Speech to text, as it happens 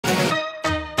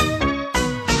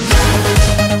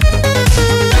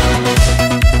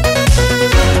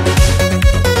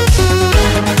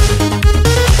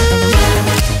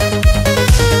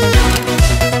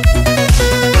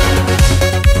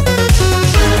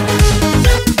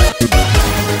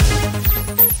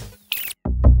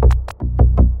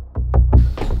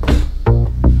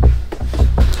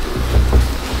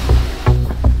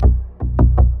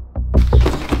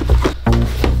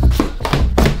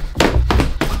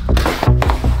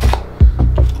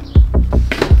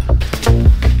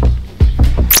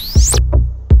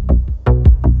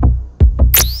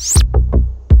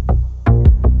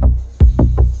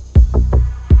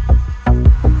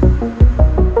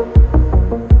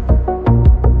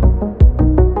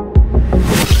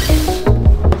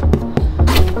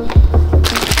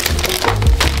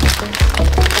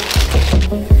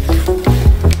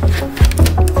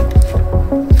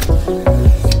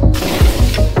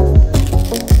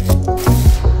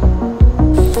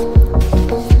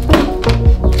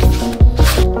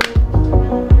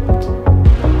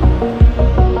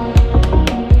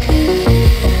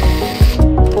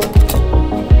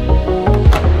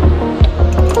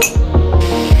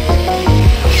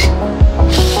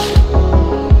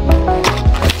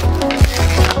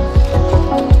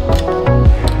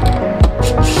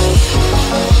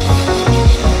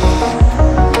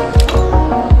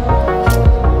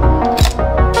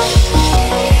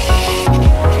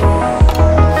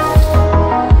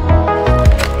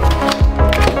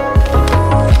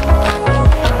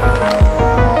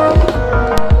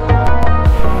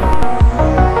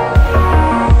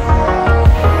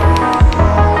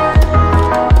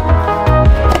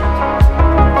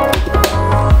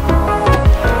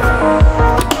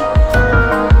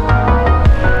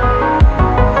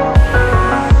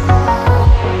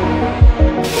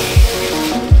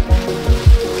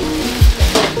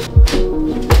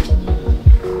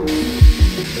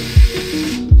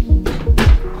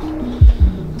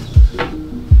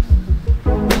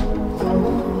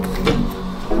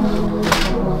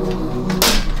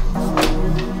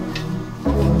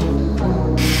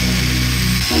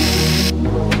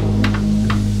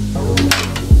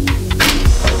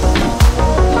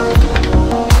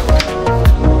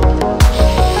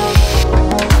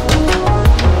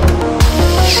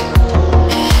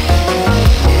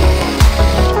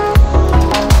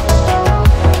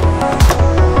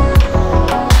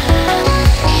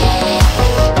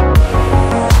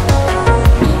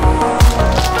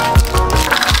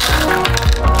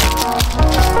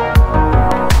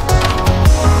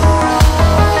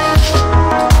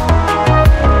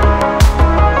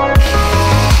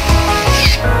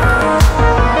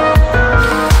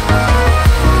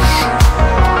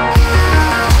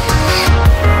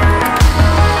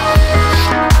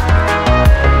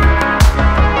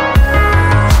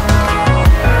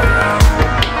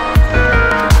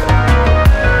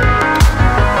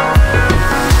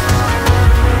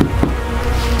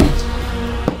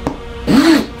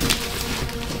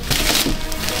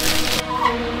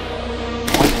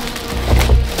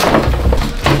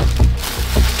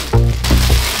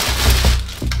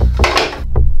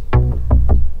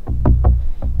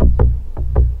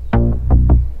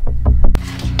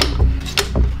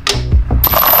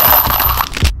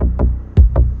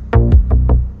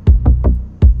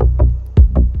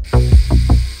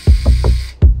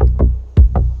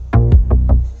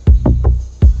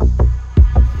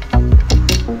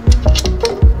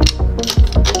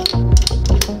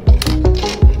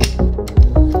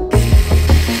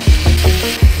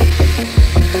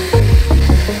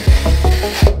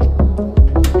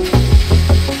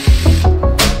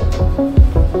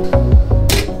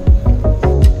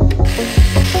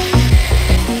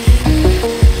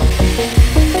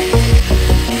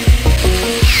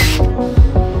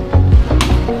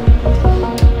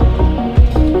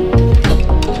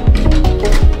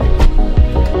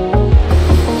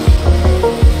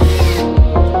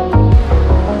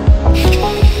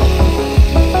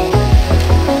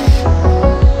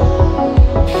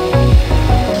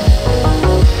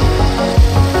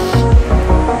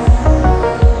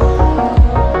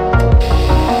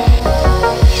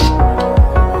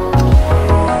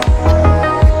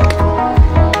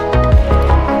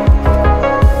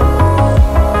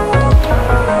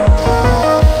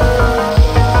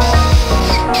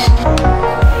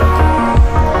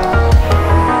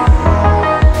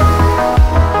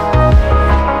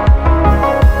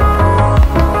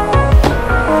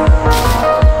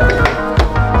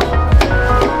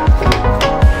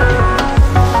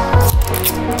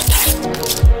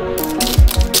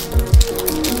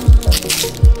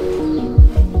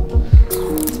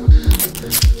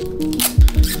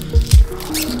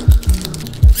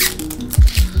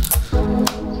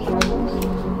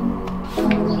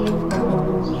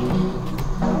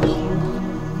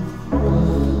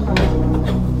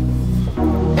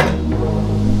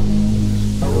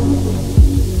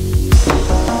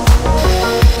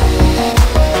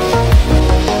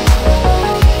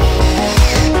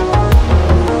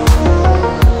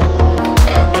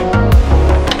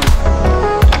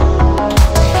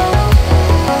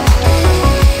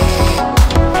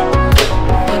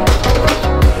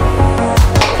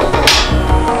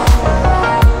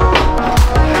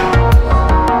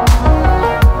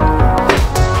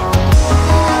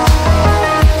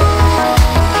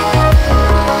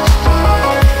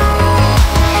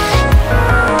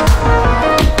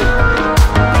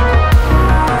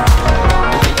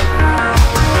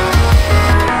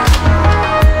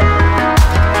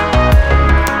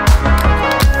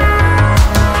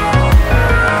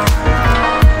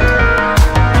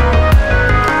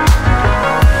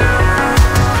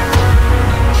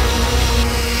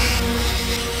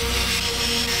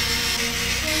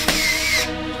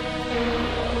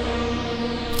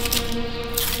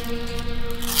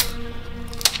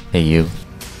Hey you,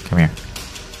 come here.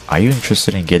 Are you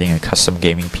interested in getting a custom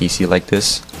gaming PC like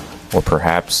this? Or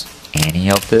perhaps any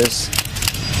of this?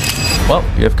 Well,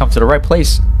 you have come to the right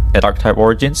place. At Archetype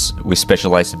Origins, we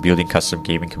specialize in building custom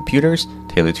gaming computers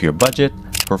tailored to your budget,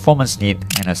 performance need,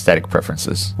 and aesthetic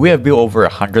preferences. We have built over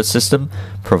 100 systems,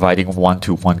 providing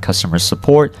one-to-one customer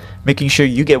support, making sure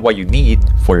you get what you need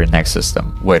for your next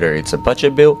system, whether it's a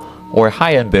budget build, or a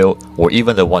high-end build, or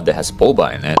even the one that has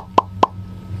boba in it.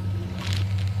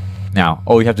 Now,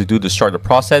 all you have to do to start the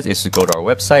process is to go to our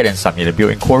website and submit a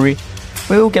build inquiry.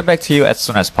 We will get back to you as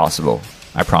soon as possible.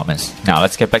 I promise. Now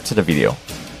let's get back to the video.